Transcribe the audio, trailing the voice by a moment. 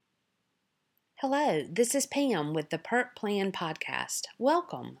Hello, this is Pam with the Pert Plan Podcast.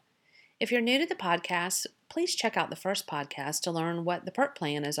 Welcome. If you're new to the podcast, please check out the first podcast to learn what the Pert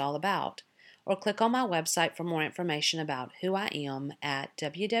Plan is all about, or click on my website for more information about who I am at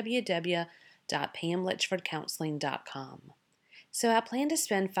www.pamlitchfordcounseling.com. So I plan to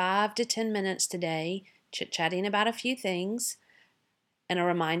spend 5 to 10 minutes today chit-chatting about a few things, and a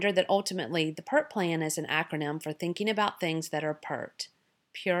reminder that ultimately the PERT plan is an acronym for thinking about things that are PERT.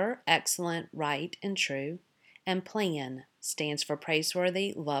 Pure, excellent, right, and true. And plan stands for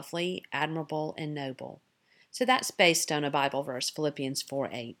praiseworthy, lovely, admirable, and noble. So that's based on a Bible verse, Philippians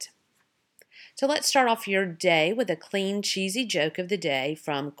 4:8. So let's start off your day with a clean, cheesy joke of the day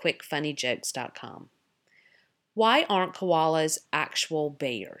from quickfunnykjokes.com. Why aren't koalas actual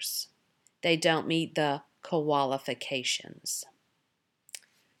bears? They don't meet the qualifications.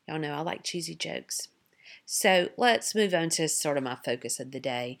 Y'all know I like cheesy jokes. So let's move on to sort of my focus of the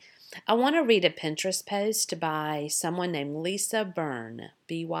day. I want to read a Pinterest post by someone named Lisa Byrne,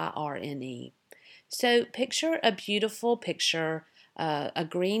 Byrne. So picture a beautiful picture, a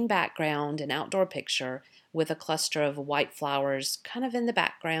green background, an outdoor picture with a cluster of white flowers kind of in the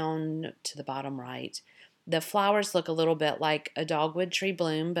background to the bottom right. The flowers look a little bit like a dogwood tree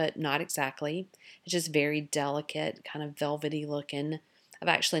bloom, but not exactly. It's just very delicate, kind of velvety looking. I've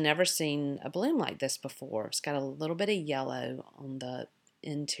actually never seen a bloom like this before. It's got a little bit of yellow on the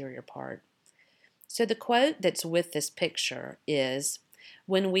interior part. So the quote that's with this picture is,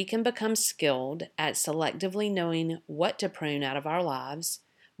 "When we can become skilled at selectively knowing what to prune out of our lives,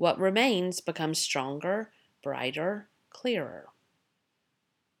 what remains becomes stronger, brighter, clearer."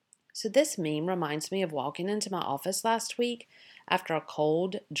 So this meme reminds me of walking into my office last week after a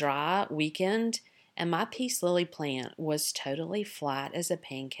cold, dry weekend, and my peace lily plant was totally flat as a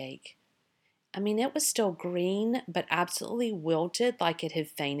pancake. I mean, it was still green, but absolutely wilted like it had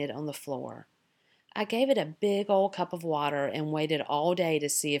fainted on the floor. I gave it a big old cup of water and waited all day to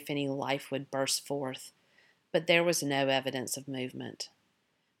see if any life would burst forth, but there was no evidence of movement.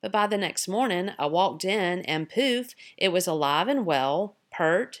 But by the next morning, I walked in and poof, it was alive and well,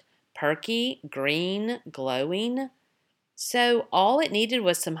 pert, perky, green, glowing. So all it needed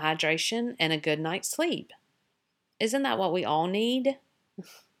was some hydration and a good night's sleep. Isn't that what we all need?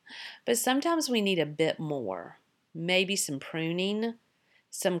 But sometimes we need a bit more. Maybe some pruning,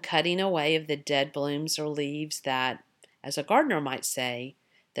 some cutting away of the dead blooms or leaves that, as a gardener might say,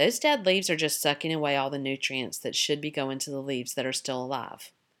 those dead leaves are just sucking away all the nutrients that should be going to the leaves that are still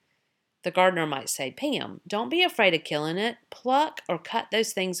alive. The gardener might say, "Pam, don't be afraid of killing it. Pluck or cut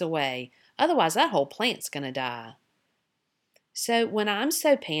those things away. Otherwise, that whole plant's going to die." So when I'm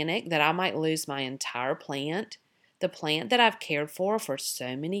so panicked that I might lose my entire plant, the plant that I've cared for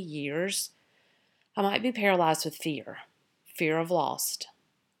so many years, I might be paralyzed with fear of loss.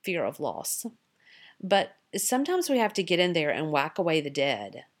 But sometimes we have to get in there and whack away the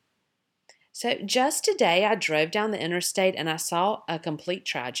dead. So just today I drove down the interstate and I saw a complete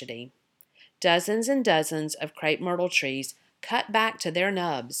tragedy. Dozens and dozens of crepe myrtle trees cut back to their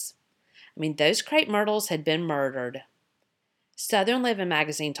nubs. I mean, those crepe myrtles had been murdered. Southern Living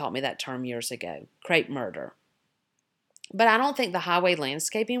magazine taught me that term years ago, crepe murder. But I don't think the highway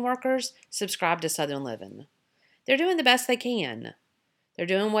landscaping workers subscribe to Southern Living. They're doing the best they can. They're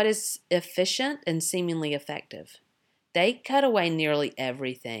doing what is efficient and seemingly effective. They cut away nearly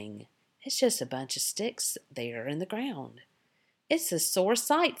everything. It's just a bunch of sticks there in the ground. It's a sore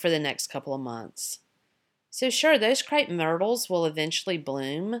sight for the next couple of months. So sure, those crepe myrtles will eventually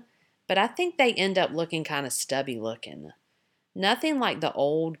bloom, but I think they end up looking kind of stubby looking. Nothing like the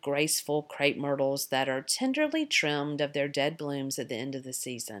old, graceful crepe myrtles that are tenderly trimmed of their dead blooms at the end of the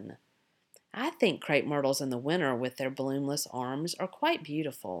season. I think crepe myrtles in the winter with their bloomless arms are quite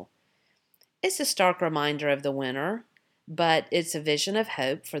beautiful. It's a stark reminder of the winter, but it's a vision of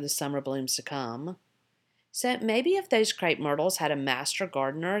hope for the summer blooms to come. So maybe if those crepe myrtles had a master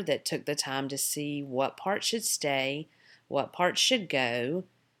gardener that took the time to see what parts should stay, what parts should go,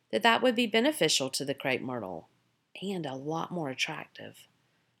 that would be beneficial to the crepe myrtle. And a lot more attractive.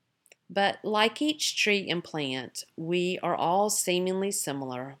 But like each tree and plant, we are all seemingly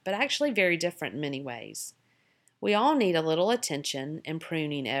similar, but actually very different in many ways. We all need a little attention and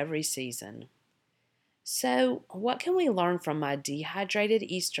pruning every season. So, what can we learn from my dehydrated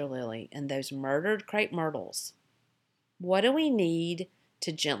Easter lily and those murdered crepe myrtles? What do we need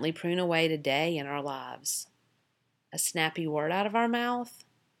to gently prune away today in our lives? A snappy word out of our mouth?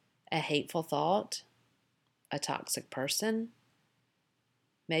 A hateful thought? A toxic person?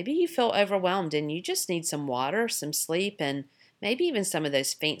 Maybe you feel overwhelmed and you just need some water, some sleep, and maybe even some of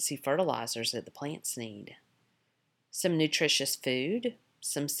those fancy fertilizers that the plants need. Some nutritious food,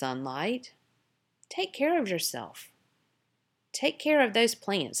 some sunlight, take care of yourself. Take care of those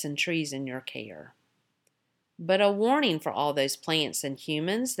plants and trees in your care. But a warning for all those plants and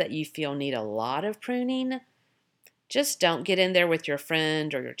humans that you feel need a lot of pruning: just don't get in there with your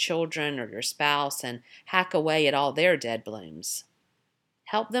friend or your children or your spouse and hack away at all their dead blooms.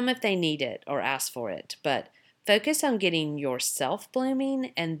 Help them if they need it or ask for it, but focus on getting yourself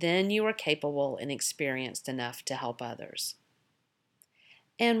blooming, and then you are capable and experienced enough to help others.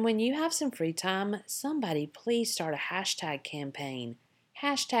 And when you have some free time, somebody please start a hashtag campaign.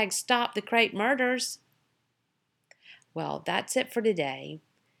 Hashtag stop the crepe murders. Well, that's it for today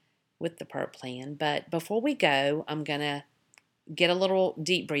with the PERT plan. But before we go, I'm going to get a little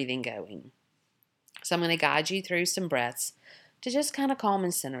deep breathing going. So I'm going to guide you through some breaths to just kind of calm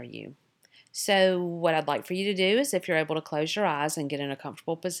and center you. So what I'd like for you to do is, if you're able to close your eyes and get in a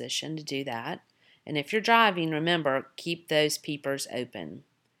comfortable position, to do that. And if you're driving, remember, keep those peepers open.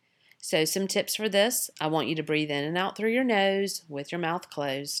 So some tips for this: I want you to breathe in and out through your nose with your mouth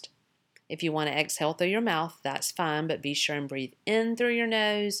closed. If you want to exhale through your mouth, that's fine, but be sure and breathe in through your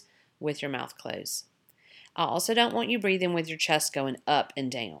nose with your mouth closed. I also don't want you breathing with your chest going up and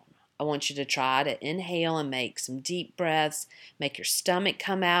down. I want you to try to inhale and make some deep breaths. Make your stomach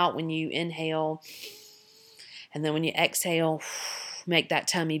come out when you inhale. And then when you exhale, make that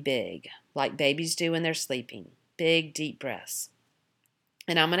tummy big, like babies do when they're sleeping. Big, deep breaths.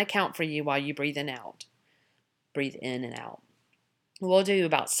 And I'm going to count for you while you breathe in and out. Breathe in and out. We'll do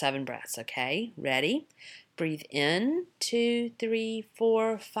about 7 breaths, okay? Ready? Breathe in, 2, 3,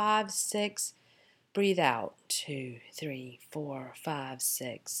 4, 5, 6. Breathe out, 2, 3, 4, 5,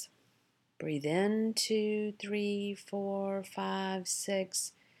 6. Breathe in, 2, 3, 4, 5,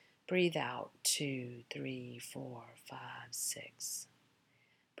 6. Breathe out, 2, 3, 4, 5, 6.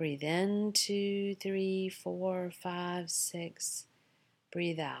 Breathe in, 2, 3, 4, 5, 6.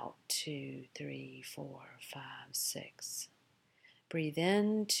 Breathe out, 2, 3, 4, 5, 6. Breathe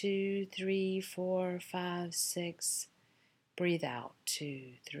in, 2, 3, 4, 5, 6. Breathe out,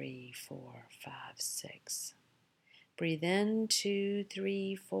 2, 3, 4, 5, 6. Breathe in, 2,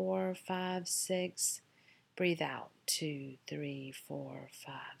 3, 4, 5, 6. Breathe out, 2, 3, 4,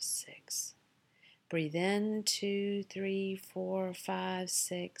 5, 6. Breathe in, 2, 3, 4, 5,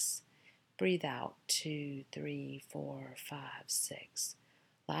 6. Breathe out, 2, 3, 4, 5, 6.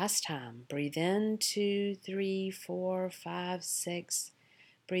 Last time. Breathe in, 2, 3, 4, 5, 6.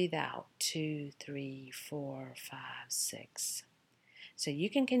 Breathe out, 2, 3, 4, 5, 6. So you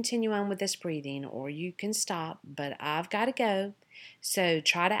can continue on with this breathing or you can stop, but I've got to go. So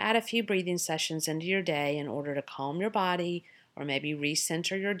try to add a few breathing sessions into your day in order to calm your body or maybe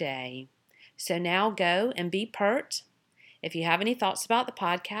recenter your day. So now go and be pert. If you have any thoughts about the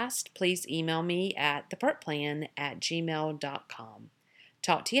podcast, please email me at thepertplan@gmail.com.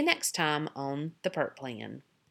 Talk to you next time on The PERT Plan.